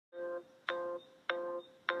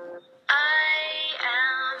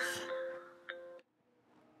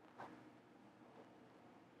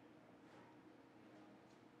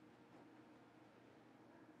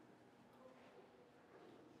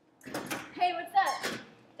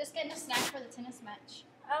just getting a snack for the tennis match.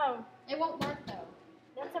 Oh. It won't work though.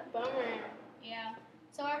 That's a bummer. Yeah.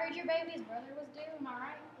 So I heard your baby's brother was due, am I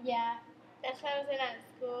right? Yeah. That's why I was in at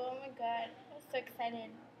school. Oh my god. I was so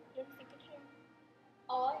excited. You want to see a picture?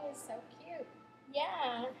 Oh, he's so cute.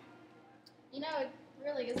 Yeah. You know, it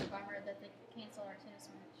really is a bummer that they canceled our tennis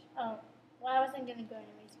match. Oh. Well, I wasn't going to go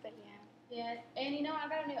anyways, but yeah. Yeah, and you know, I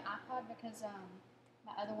got a new iPod because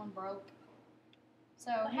my other one broke. So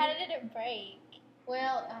Well, how did it break?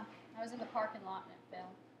 Well, I was in the parking lot and it fell.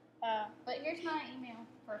 Oh. But here's my email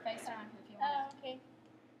for FaceTime if you want. Oh, okay.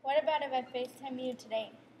 What about if I FaceTime you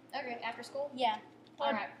today? Okay, after school? Yeah.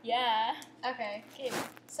 All right. Yeah. Okay. Okay.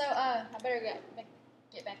 So, I better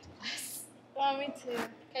get back to class. Well, me too.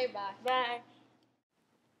 Okay, bye. Bye.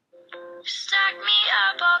 Stack me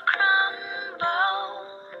up, I'll crumble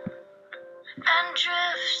and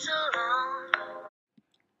drift along.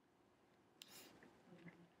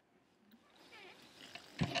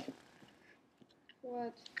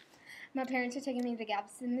 What? My parents are taking me to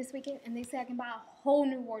Galveston this weekend, and they say I can buy a whole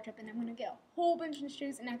new wardrobe, and I'm going to get a whole bunch of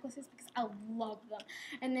shoes and necklaces because I love them.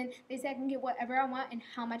 And then they say I can get whatever I want and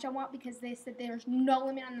how much I want because they said there's no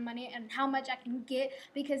limit on the money and how much I can get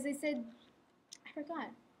because they said, I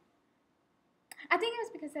forgot. I think it was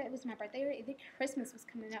because it was my birthday or either Christmas was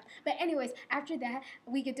coming up. But anyways, after that,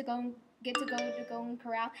 we get to go to Golden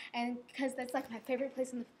Corral, and because that's like my favorite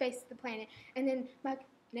place on the face of the planet. And then my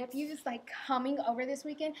nephew is like coming over this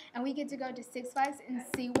weekend, and we get to go to Six Flags and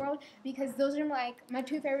SeaWorld because those are like my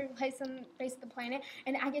two favorite places on the face of the planet.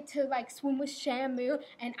 And I get to like swim with Shamu,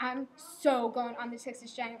 and I'm so going on the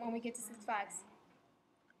Texas Giant when we get to Six Flags.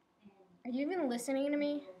 Are you even listening to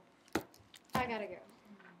me? I gotta go.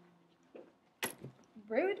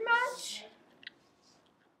 Rude much?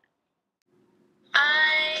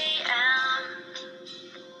 I am.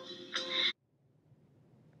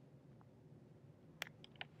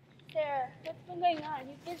 Sarah, what's been going on?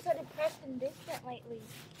 You've been so depressed and distant lately.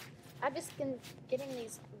 I've just been getting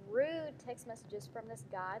these rude text messages from this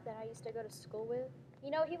guy that I used to go to school with.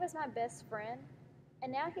 You know, he was my best friend,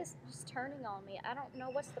 and now he's just turning on me. I don't know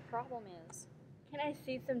what's the problem is. Can I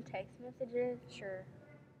see some text messages? Sure.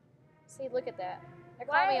 See, look at that. They're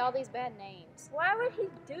Why? calling me all these bad names. Why would he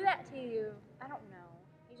do that to you? I don't know.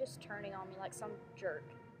 He's just turning on me like some jerk.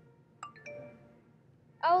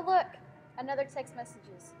 Oh, look! Another text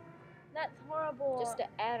messages. That's horrible. Just to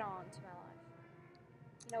add on to my life.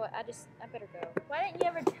 You know what? I better go. Why didn't you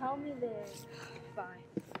ever tell me this? Fine.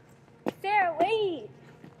 Sarah, wait!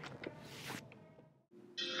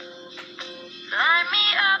 Line me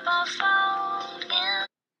up, I'll fold in.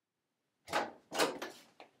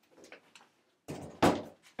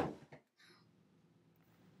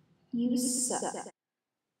 You suck.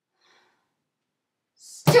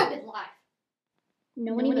 Stupid life.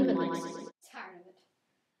 No one even likes you. Tired of it.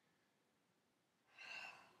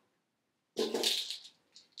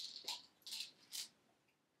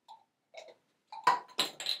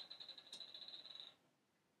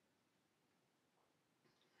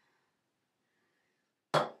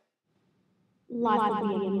 Life would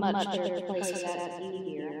be a much better place without you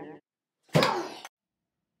here.